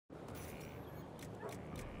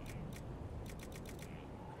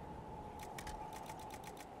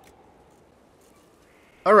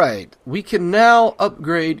Alright, we can now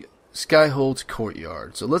upgrade Skyhold's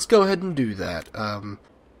courtyard. So let's go ahead and do that.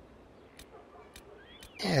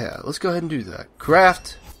 Yeah, let's go ahead and do that.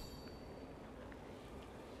 Craft.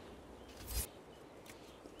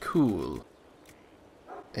 Cool.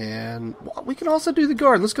 And well, we can also do the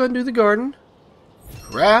garden. Let's go ahead and do the garden.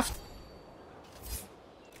 Craft.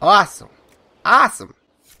 Awesome. Awesome.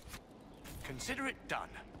 Consider it done.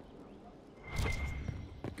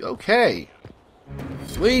 Okay.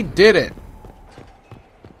 We did it.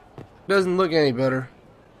 Doesn't look any better.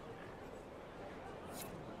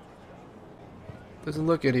 Doesn't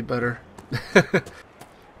look any better.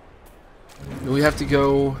 We have to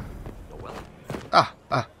go...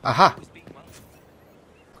 aha.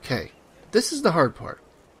 Okay. This is the hard part.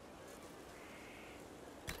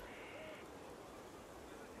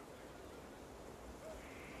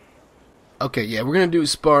 Okay, yeah, we're gonna do a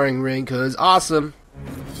sparring ring, cause awesome.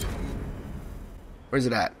 Where's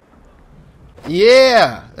it at?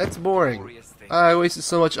 Yeah! That's boring. I wasted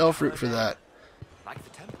so much elf fruit for that. What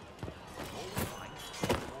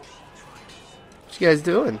you guys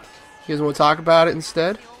doing? You guys want to talk about it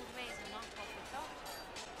instead?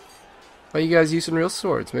 Why are you guys using real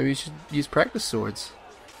swords? Maybe you should use practice swords.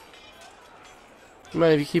 You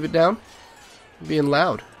mind if you keep it down? You're being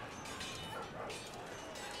loud.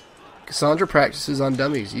 Cassandra practices on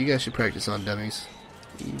dummies. You guys should practice on dummies.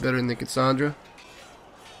 You better than Cassandra?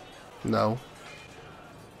 No.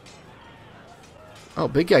 Oh,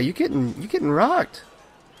 big guy, you getting rocked.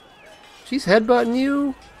 She's headbutting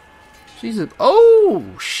you. She's a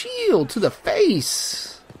shield to the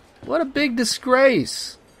face. What a big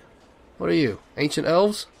disgrace. What are you? Ancient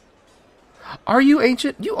elves? Are you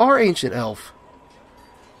ancient? You are ancient elf.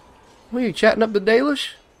 What are you chatting up the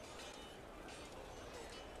Dalish?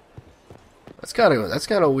 That's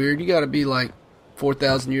kind of weird. You got to be like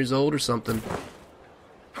 4,000 years old or something.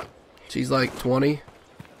 She's like 20.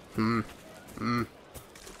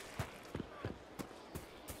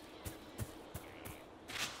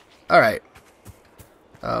 Alright.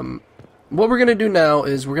 What we're going to do now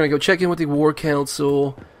is we're going to go check in with the War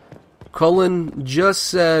Council. Cullen just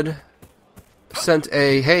sent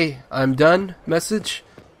a, hey, I'm done message.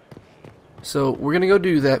 So we're going to go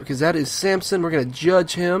do that because that is Samson. We're going to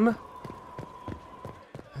judge him.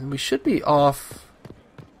 And we should be off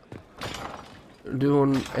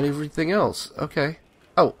doing everything else. Okay.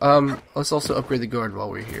 Oh, let's also upgrade the guard while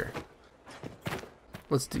we're here.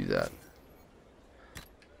 Let's do that.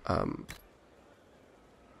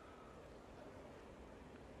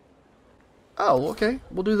 Oh, okay.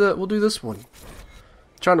 We'll do this one.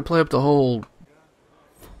 Trying to play up the whole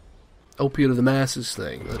opiate of the masses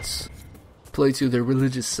thing. Let's play to their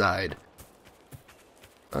religious side.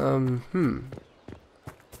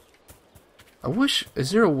 I wish,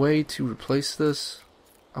 is there a way to replace this?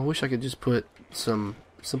 I wish I could just put some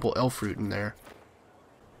simple elf fruit in there.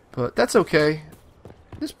 But that's okay.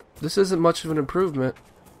 This isn't much of an improvement.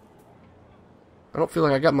 I don't feel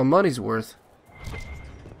like I got my money's worth.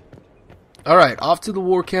 Alright, off to the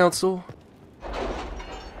War Council.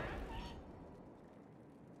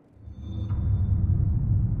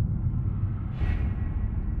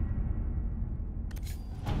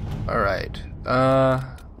 Alright,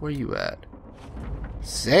 where you at?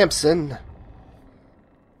 Samson!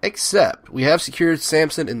 Except, we have secured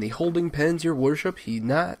Samson in the holding pens, your worship. He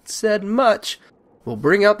not said much. We'll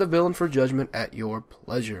bring out the villain for judgment at your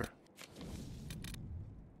pleasure.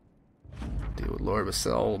 Deal with Lord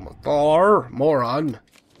Mythal, moron.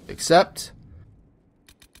 Except,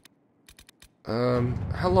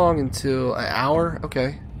 how long until an hour?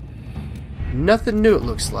 Okay. Nothing new, it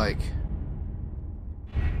looks like.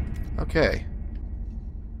 Okay.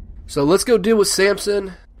 So let's go deal with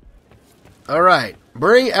Samson. Alright,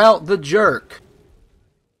 bring out the jerk.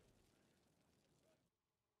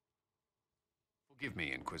 Forgive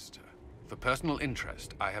me, Inquisitor. For personal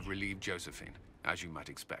interest, I have relieved Josephine, as you might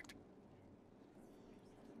expect.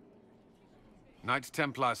 Knight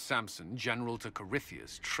Templar Samson, general to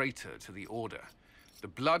Corypheus, traitor to the Order. The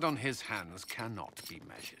blood on his hands cannot be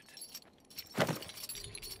measured.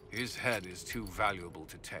 His head is too valuable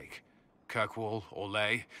to take. Kirkwall or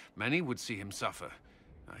Lay, many would see him suffer.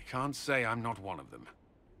 I can't say I'm not one of them.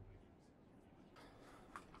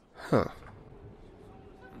 Huh.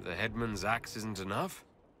 The headman's axe isn't enough?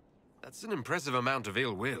 That's an impressive amount of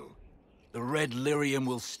ill will. The Red Lyrium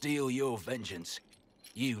will steal your vengeance.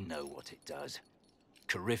 You know what it does.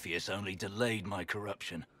 Corypheus only delayed my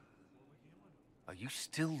corruption. Are you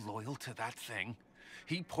still loyal to that thing?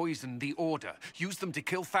 He poisoned the Order, used them to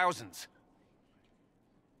kill thousands.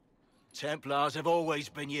 Templars have always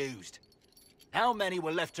been used. How many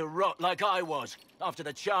were left to rot like I was, after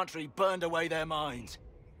the Chantry burned away their minds?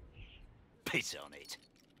 Piss on it.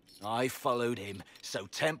 I followed him, so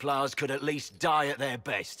Templars could at least die at their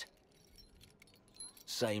best.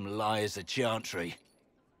 Same lie as the Chantry.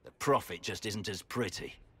 The Prophet just isn't as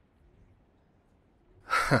pretty.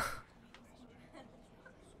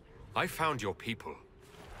 I found your people.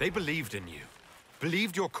 They believed in you.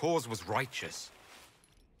 Believed your cause was righteous.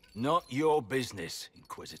 Not your business,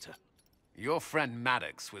 Inquisitor. Your friend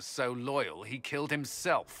Maddox was so loyal he killed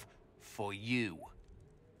himself. For you.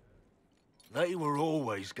 They were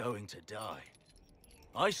always going to die.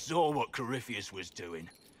 I saw what Corypheus was doing.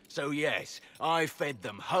 So yes, I fed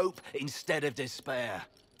them hope instead of despair.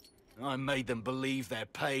 I made them believe their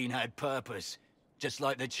pain had purpose. Just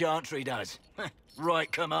like the Chantry does.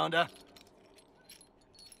 Right, Commander?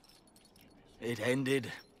 It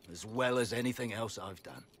ended as well as anything else I've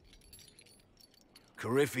done.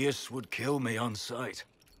 Corypheus would kill me on sight.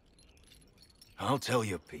 I'll tell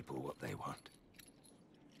your people what they want.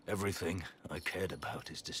 Everything I cared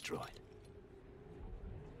about is destroyed.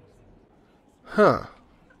 Huh.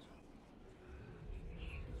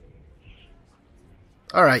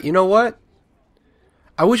 Alright, you know what?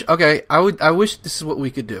 I wish this is what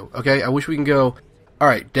we could do, okay? I wish we can go,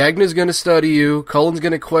 alright, Dagna's gonna study you, Cullen's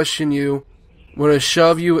gonna question you, we're gonna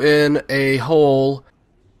shove you in a hole,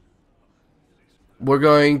 we're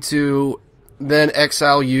going to then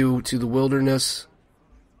exile you to the wilderness,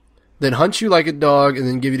 then hunt you like a dog, and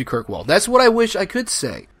then give you to Kirkwall. That's what I wish I could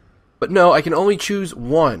say. But no, I can only choose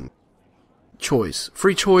one choice.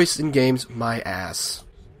 Free choice in games, my ass.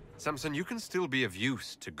 Samson, you can still be of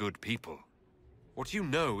use to good people. What you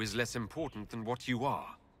know is less important than what you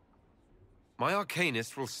are. My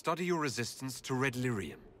Arcanist will study your resistance to Red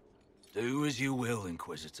Lyrium. Do as you will,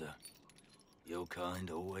 Inquisitor. Your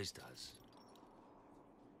kind always does.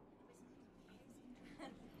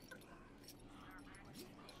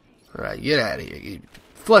 Alright, get out of here. You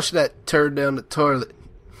flush that turd down the toilet.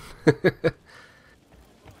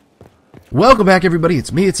 Welcome back, everybody.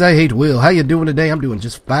 It's me, it's IHateWill. How you doing today? I'm doing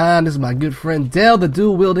just fine. This is my good friend Dale, the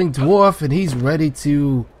dual-wielding dwarf, and he's ready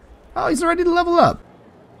to... oh, he's ready to level up.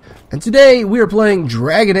 And today, we are playing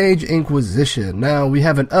Dragon Age Inquisition. Now, we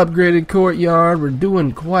have an upgraded courtyard. We're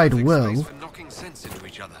doing quite well. For knocking sense into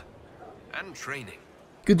each other. And training.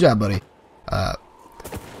 Good job, buddy.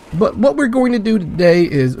 But what we're going to do today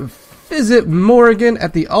is visit Morrigan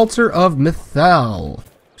at the altar of Mythal.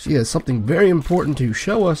 She has something very important to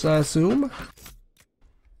show us, I assume.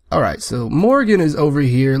 Alright, so Morrigan is over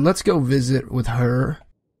here. Let's go visit with her.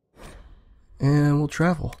 And we'll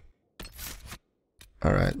travel.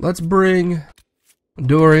 Alright, let's bring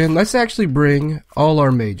Dorian. Let's actually bring all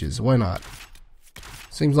our mages. Why not?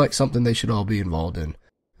 Seems like something they should all be involved in.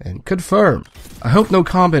 And confirm. I hope no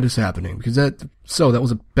combat is happening, because that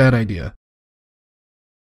was a bad idea.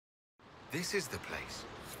 This is the place.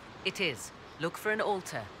 It is. Look for an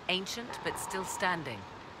altar. Ancient, but still standing.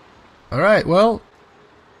 Alright, well...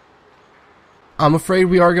 I'm afraid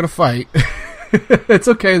we are going to fight. It's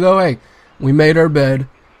okay, though. Hey, we made our bed.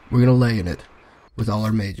 We're going to lay in it. With all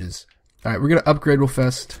our mages. Alright, we're going to upgrade real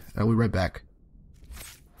fast. We'll be right back.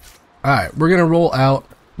 Alright, we're going to roll out.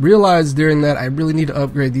 Realized during that I really need to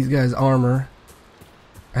upgrade these guys' armor.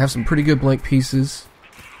 I have some pretty good blank pieces.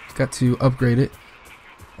 Got to upgrade it.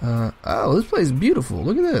 Oh, this place is beautiful.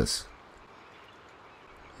 Look at this.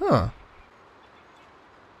 Huh.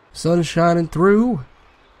 Sun shining through.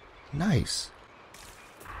 Nice.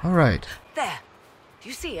 Alright. There. Do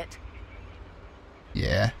you see it?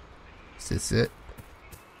 Yeah. Is this it?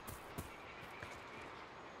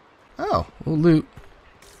 Oh, we'll loot.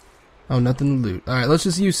 Oh, nothing to loot. Alright, let's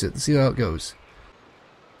just use it. See how it goes.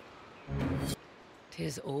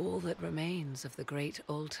 'Tis all that remains of the great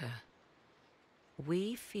altar.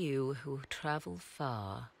 We few who travel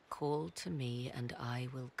far call to me, and I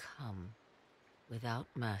will come. Without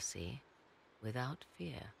mercy, without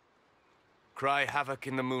fear. Cry havoc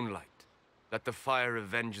in the moonlight. Let the fire of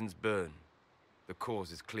vengeance burn. The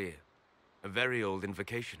cause is clear. A very old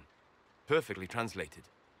invocation. Perfectly translated.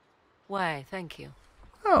 Why, thank you.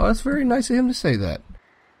 Oh, that's very nice of him to say that.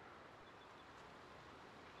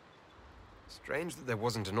 Strange that there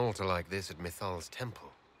wasn't an altar like this at Mythal's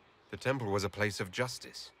temple. The temple was a place of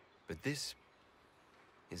justice, but this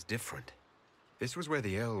is different. This was where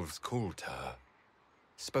the elves called to her,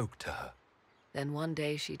 spoke to her. Then one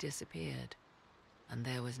day she disappeared, and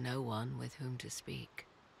there was no one with whom to speak.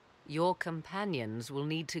 Your companions will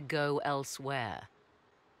need to go elsewhere.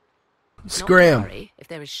 Scram. Not to worry. If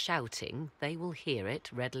there is shouting, they will hear it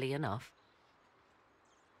readily enough.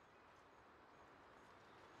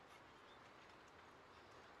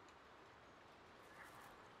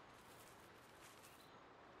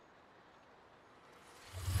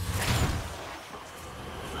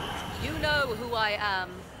 who I am.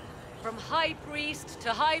 From high priest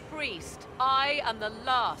to high priest, I am the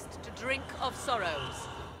last to drink of sorrows.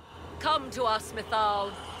 Come to us,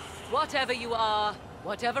 Mythal. Whatever you are,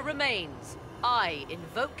 whatever remains, I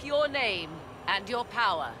invoke your name and your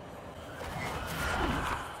power.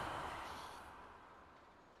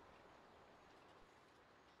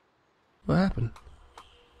 What happened?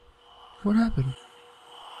 What happened?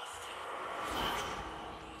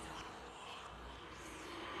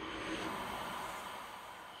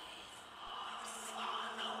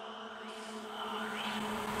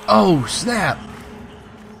 Oh, snap!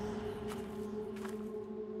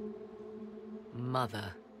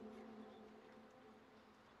 Mother.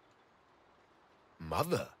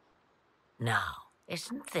 Mother? Now,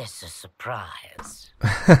 isn't this a surprise?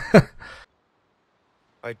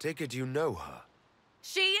 I take it you know her.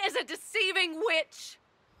 She is a deceiving witch!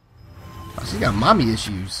 Oh, she got mommy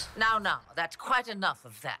issues. Now, that's quite enough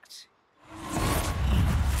of that.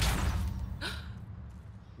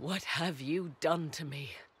 What have you done to me?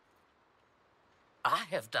 I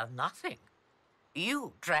have done nothing.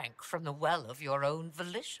 You drank from the well of your own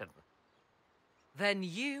volition. Then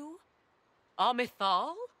you are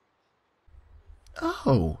Mythal?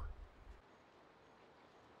 Oh.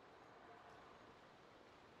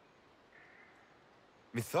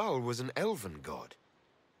 Mythal was an elven god.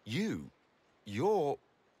 You're...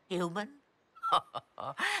 Human?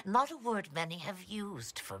 Not a word many have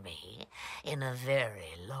used for me in a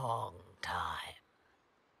very long time.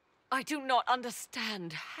 I do not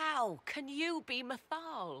understand. How can you be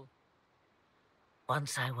Mythal?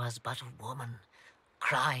 Once I was but a woman,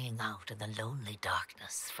 crying out in the lonely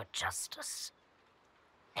darkness for justice.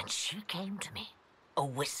 And she came to me, a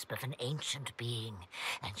wisp of an ancient being,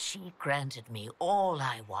 and she granted me all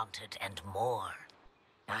I wanted and more.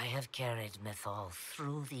 I have carried Mythal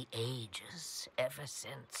through the ages ever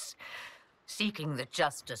since, seeking the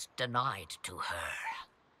justice denied to her.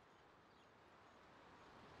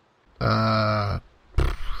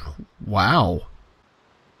 Wow.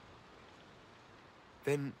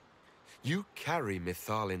 Then you carry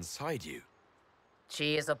Mythal inside you.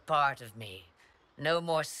 She is a part of me, no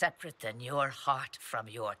more separate than your heart from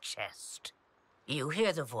your chest. You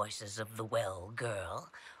hear the voices of the well, girl.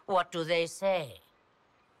 What do they say?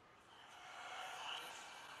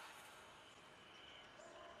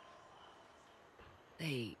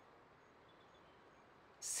 They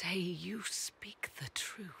say you speak the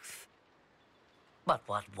truth. But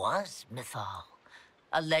what was Mythal?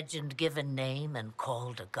 A legend given name and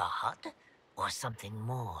called a god? Or something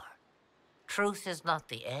more? Truth is not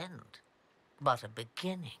the end, but a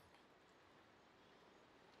beginning.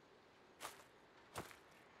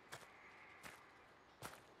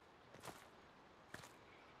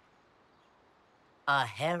 A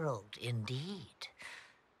herald indeed,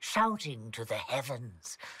 shouting to the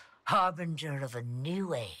heavens, harbinger of a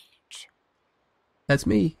new age. That's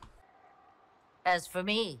me. As for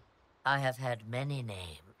me, I have had many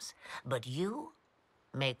names, but you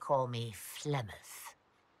may call me Flemeth.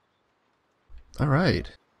 All right.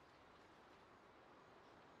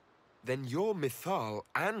 Then you're Mythal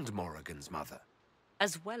and Morrigan's mother.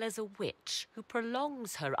 As well as a witch who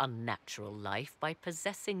prolongs her unnatural life by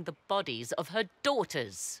possessing the bodies of her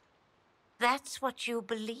daughters. That's what you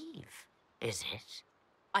believe, is it?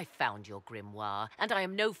 I found your grimoire, and I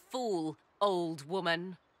am no fool, old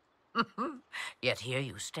woman. Yet here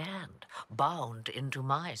you stand, bound into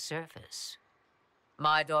my service.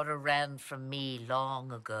 My daughter ran from me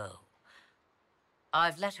long ago.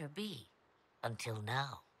 I've let her be, until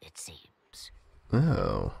now, it seems.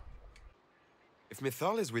 Oh. If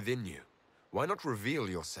Mythal is within you, why not reveal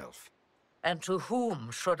yourself? And to whom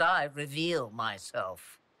should I reveal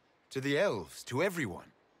myself? To the elves, to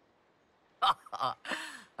everyone.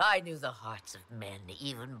 I knew the hearts of men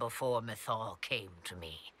even before Mythal came to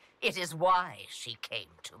me. It is why she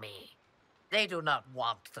came to me. They do not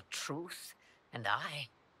want the truth, and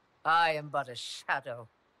I am but a shadow,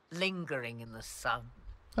 lingering in the sun.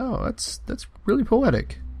 Oh, that's really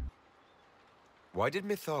poetic. Why did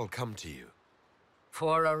Mythal come to you?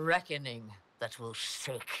 For a reckoning that will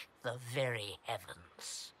shake the very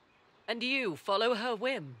heavens. And you follow her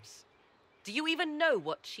whims. Do you even know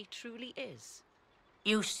what she truly is?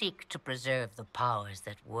 You seek to preserve the powers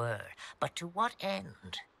that were, but to what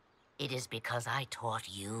end? It is because I taught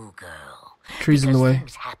you, girl. Trees in the way.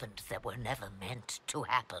 Things happened that were never meant to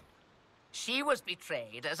happen. She was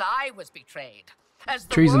betrayed as I was betrayed, as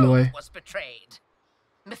the Trees in the world way. was betrayed.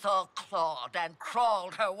 Mythal clawed and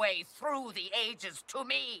crawled her way through the ages to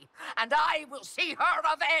me, and I will see her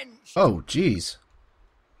avenged. Oh, jeez.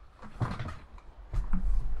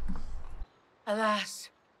 Alas,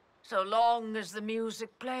 So long as the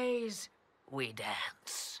music plays, we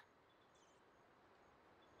dance.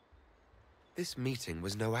 This meeting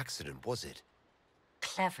was no accident, was it?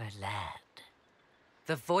 Clever lad.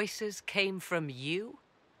 The voices came from you?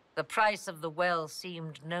 The price of the well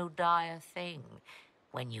seemed no dire thing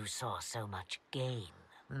when you saw so much gain.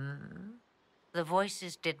 The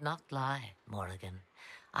voices did not lie, Morrigan.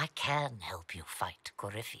 I can help you fight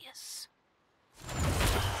Corypheus.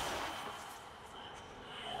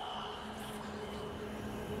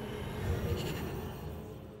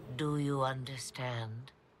 Do you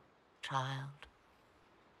understand, child?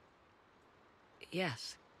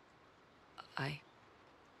 Yes. I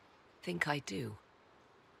think I do.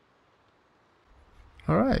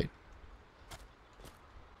 All right.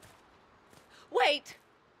 Wait!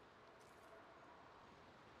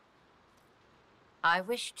 I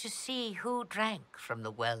wish to see who drank from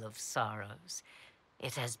the Well of Sorrows.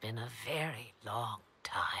 It has been a very long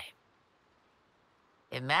time.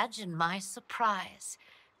 Imagine my surprise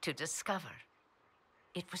to discover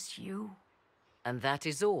it was you. And that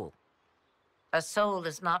is all. A soul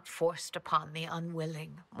is not forced upon the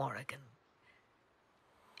unwilling, Morrigan.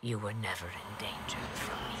 You were never in danger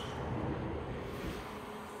from me.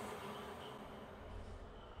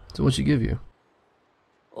 So what'd she give you?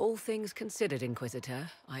 All things considered, Inquisitor,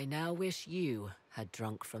 I now wish you had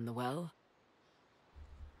drunk from the well.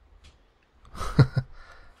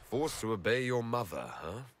 Forced to obey your mother,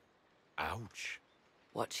 huh? Ouch.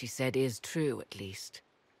 What she said is true, at least.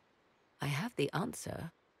 I have the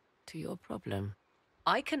answer to your problem.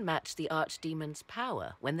 I can match the Archdemon's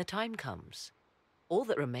power when the time comes. All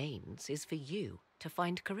that remains is for you to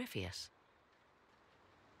find Corypheus.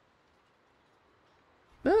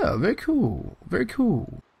 Yeah, very cool. Very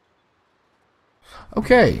cool.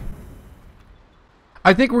 Okay.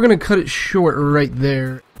 I think we're going to cut it short right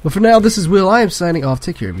there. But for now, this is Will. I am signing off.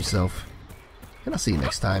 Take care of yourself. And I'll see you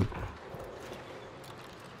next time.